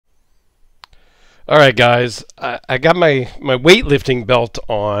All right, guys, I got my weightlifting belt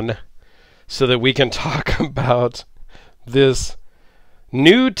on so that we can talk about this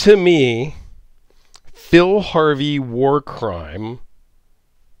new to me Phil Harvey Warcrime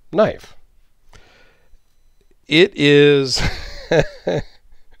knife. It is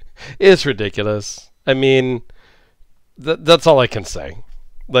it's ridiculous. I mean, that's all I can say.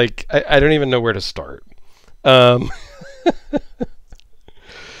 Like, I don't even know where to start. Um,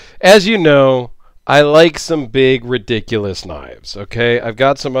 as you know, I like some big, ridiculous knives, okay? I've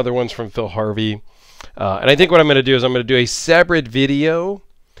got some other ones from Phil Harvey. And I think what I'm going to do is I'm going to do a separate video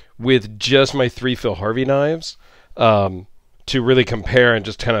with just my 3 Phil Harvey knives to really compare and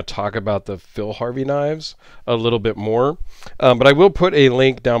just kind of talk about the Phil Harvey knives a little bit more. But I will put a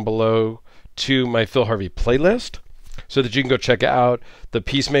link down below to my Phil Harvey playlist so that you can go check out the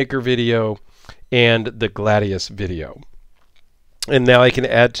Peacemaker video and the Gladius video. And now I can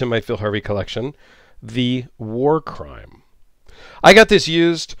add to my Phil Harvey collection the Warcrime. I got this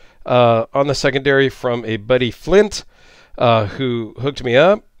used on the secondary from a buddy Flint who hooked me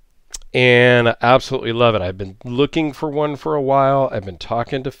up, and I absolutely love it. I've been looking for one for a while. I've been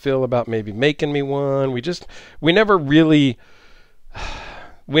talking to Phil about maybe making me one. We never went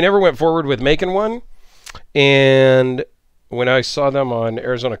forward with making one. And when I saw them on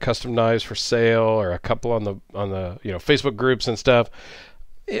Arizona Custom Knives for sale, or a couple on the Facebook groups and stuff,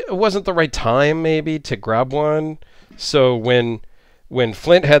 it wasn't the right time maybe to grab one. So when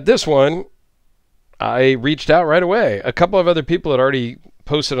Flint had this one, I reached out right away. A couple of other people had already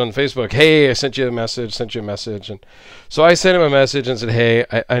posted on Facebook, "Hey, I sent you a message." And so I sent him a message and said, "Hey,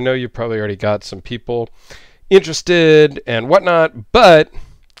 I know you probably already got some people interested and whatnot, but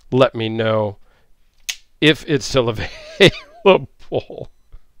let me know if it's still available."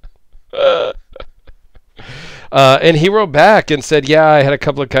 And he wrote back and said, "Yeah, I had a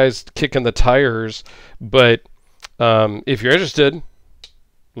couple of guys kicking the tires, but if you're interested,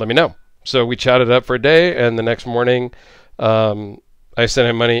 let me know." So we chatted up for a day, and the next morning I sent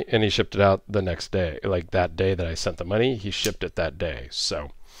him money, and he shipped it out the next day. Like that day that I sent the money, he shipped it that day.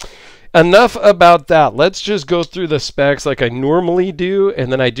 So enough about that. Let's just go through the specs like I normally do,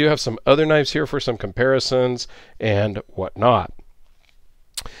 and then I do have some other knives here for some comparisons and whatnot.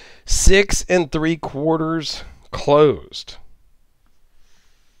 6 3/4 closed.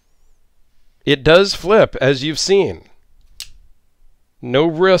 It does flip, as you've seen. No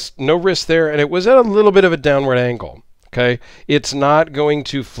wrist there, and it was at a little bit of a downward angle. Okay, it's not going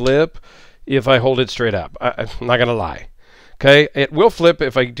to flip if I hold it straight up. I'm not gonna lie. Okay, it will flip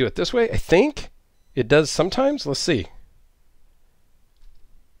if I do it this way. I think it does sometimes. Let's see.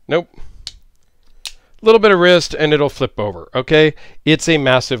 Nope. A little bit of wrist and it'll flip over. Okay, it's a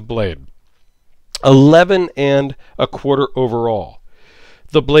massive blade. 11 1/4 overall.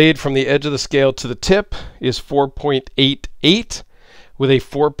 The blade from the edge of the scale to the tip is 4.88 with a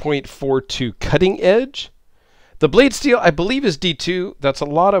 4.42 cutting edge. The blade steel, I believe, is D2. That's a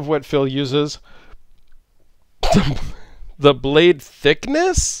lot of what Phil uses. The blade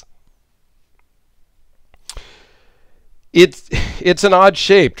thickness, it's an odd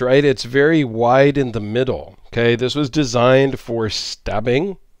shaped, right? It's very wide in the middle. Okay, this was designed for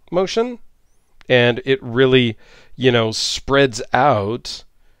stabbing motion, and it really, spreads out.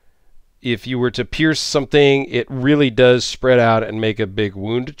 If you were to pierce something, it really does spread out and make a big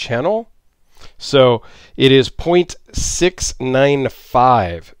wound channel. So it is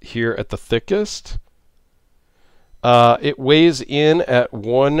 0.695 here at the thickest. It weighs in at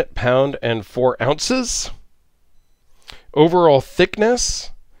 1 pound and 4 ounces. Overall thickness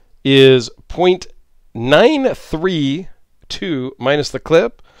is 0.932 minus the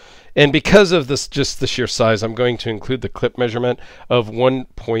clip. And because of this, just the sheer size, I'm going to include the clip measurement of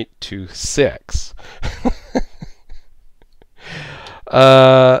 1.26.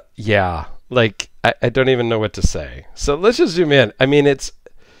 Yeah, like I don't even know what to say. So let's just zoom in. I mean, it's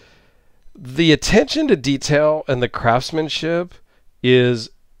the attention to detail and the craftsmanship is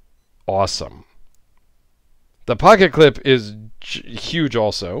awesome. The pocket clip is huge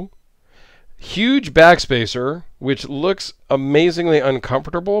also. Huge backspacer, which looks amazingly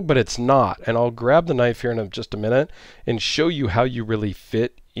uncomfortable, but it's not. And I'll grab the knife here in just a minute and show you how you really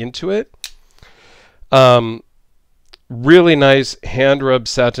fit into it. Really nice hand rub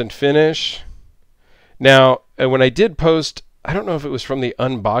satin finish. Now, when I did post, I don't know if it was from the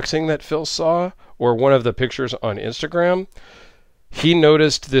unboxing that Phil saw or one of the pictures on Instagram, he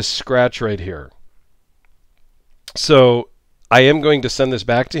noticed this scratch right here. So I am going to send this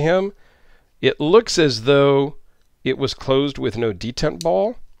back to him. It looks as though it was closed with no detent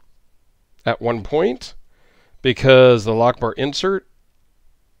ball at one point, because the lock bar insert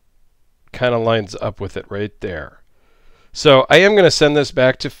kind of lines up with it right there. So I am going to send this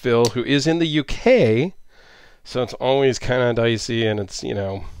back to Phil, who is in the UK. So it's always kind of dicey, and it's, you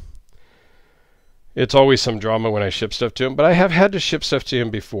know, it's always some drama when I ship stuff to him. But I have had to ship stuff to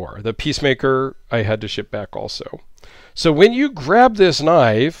him before. The Peacemaker I had to ship back also. So when you grab this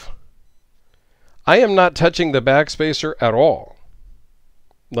knife, I am not touching the backspacer at all.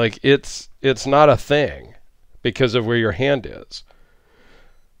 Like, it's not a thing because of where your hand is.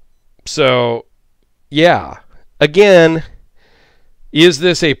 So, yeah. Again, is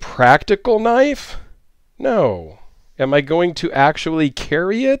this a practical knife? No. Am I going to actually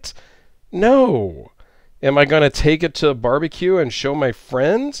carry it? No. Am I going to take it to a barbecue and show my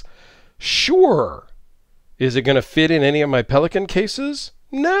friends? Sure. Is it going to fit in any of my Pelican cases?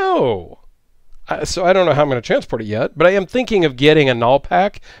 No. So I don't know how I'm going to transport it yet, but I am thinking of getting a null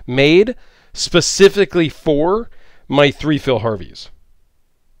pack made specifically for my 3 Phil Harveys,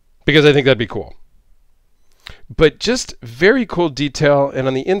 because I think that'd be cool. But just very cool detail. And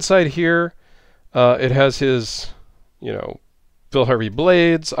on the inside here, it has his, you know, Phil Harvey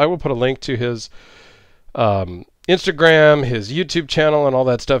blades. I will put a link to his Instagram, his YouTube channel, and all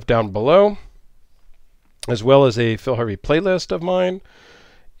that stuff down below, as well as a Phil Harvey playlist of mine.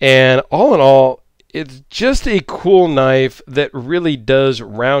 And all in all, it's just a cool knife that really does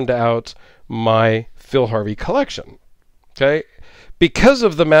round out my Phil Harvey collection. Okay? Because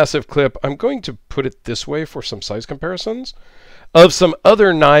of the massive clip, I'm going to put it this way for some size comparisons of some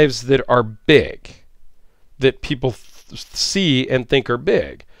other knives that are big, that people see and think are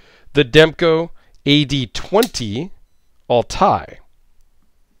big. The Demko AD20 all-tie.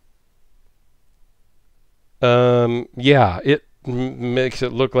 Yeah, it makes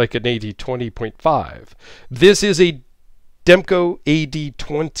it look like an AD20.5. This is a Demko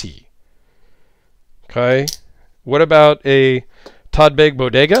AD20. Okay. What about a Todd Begg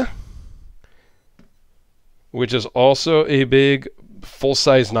Bodega, which is also a big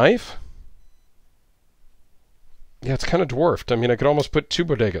full-size knife? Yeah, it's kind of dwarfed. I mean, I could almost put 2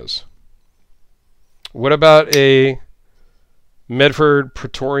 Bodegas. What about a Medford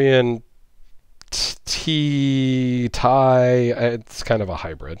Praetorian Tie? It's kind of a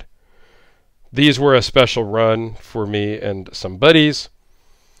hybrid. These were a special run for me and some buddies.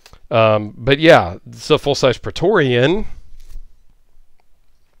 But yeah, it's a full-size Praetorian.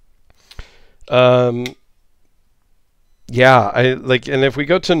 Yeah, I like, and if we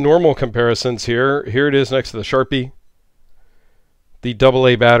go to normal comparisons here it is next to the Sharpie, the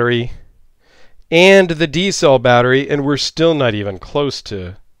AA battery, and the D-cell battery, and we're still not even close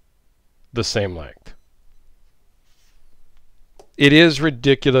to the same length. It is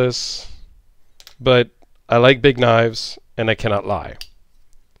ridiculous, but I like big knives, and I cannot lie.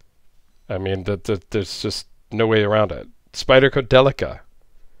 I mean, there's just no way around it. Spyderco Delica.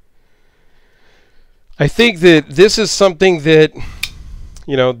 I think that this is something that,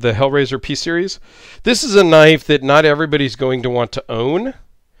 you know, the Hellraiser P-Series, this is a knife that not everybody's going to want to own,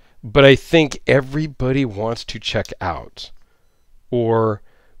 but I think everybody wants to check out or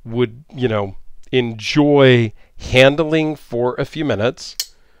would, you know, enjoy handling for a few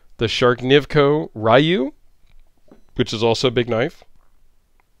minutes. The Sharknivko Ryu, which is also a big knife.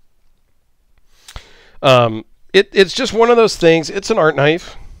 It's just one of those things. It's an art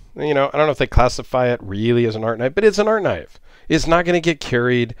knife. You know, I don't know if they classify it really as an art knife, but it's an art knife. It's not going to get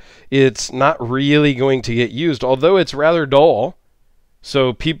carried. It's not really going to get used, although it's rather dull.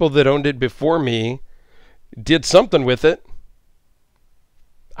 So people that owned it before me did something with it.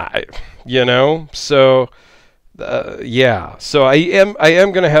 You know, so yeah. So I am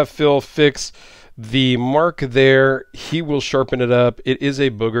going to have Phil fix the mark there. He will sharpen it up. It is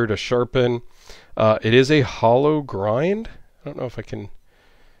a booger to sharpen. It is a hollow grind. I don't know if I can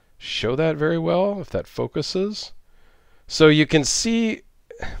show that very well, if that focuses. So you can see,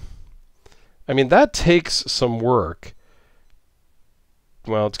 I mean, that takes some work.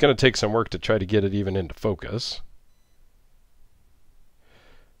 Well, it's going to take some work to try to get it even into focus.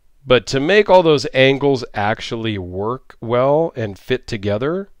 But to make all those angles actually work well and fit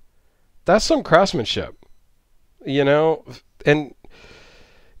together, that's some craftsmanship, you know? And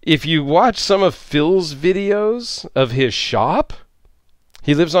if you watch some of Phil's videos of his shop,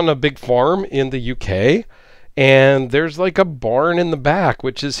 he lives on a big farm in the UK, and there's like a barn in the back,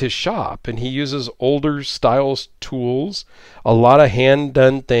 which is his shop, and he uses older styles tools, a lot of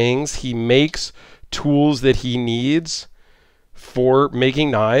hand-done things. He makes tools that he needs for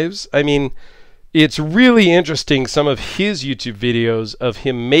making knives. I mean, it's really interesting, some of his YouTube videos of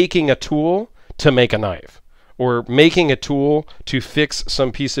him making a tool to make a knife, or making a tool to fix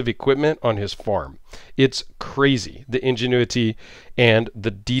some piece of equipment on his farm. It's crazy, the ingenuity and the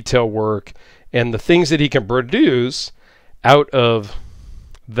detail work and the things that he can produce out of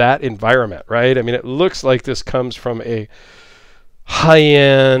that environment, right? I mean, it looks like this comes from a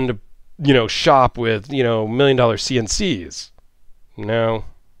high-end, shop with, $1 million CNCs. No,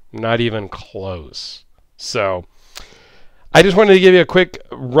 not even close. So I just wanted to give you a quick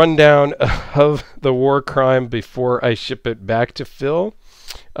rundown of the Warcrime before I ship it back to Phil.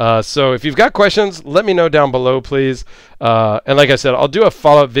 So if you've got questions, let me know down below, please. And like I said, I'll do a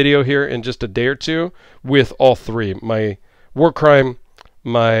follow-up video here in just a day or two with all three, my Warcrime,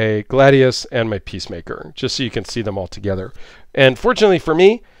 my Gladius, and my Peacemaker, just so you can see them all together. And fortunately for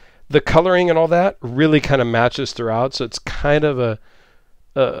me, the coloring and all that really kind of matches throughout, so it's kind of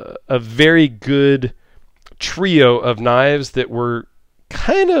a very good trio of knives that were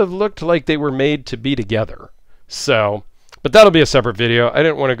kind of looked like they were made to be together. So, but that'll be a separate video. I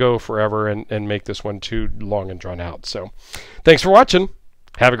didn't want to go forever and make this one too long and drawn out. So thanks for watching.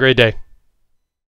 Have a great day.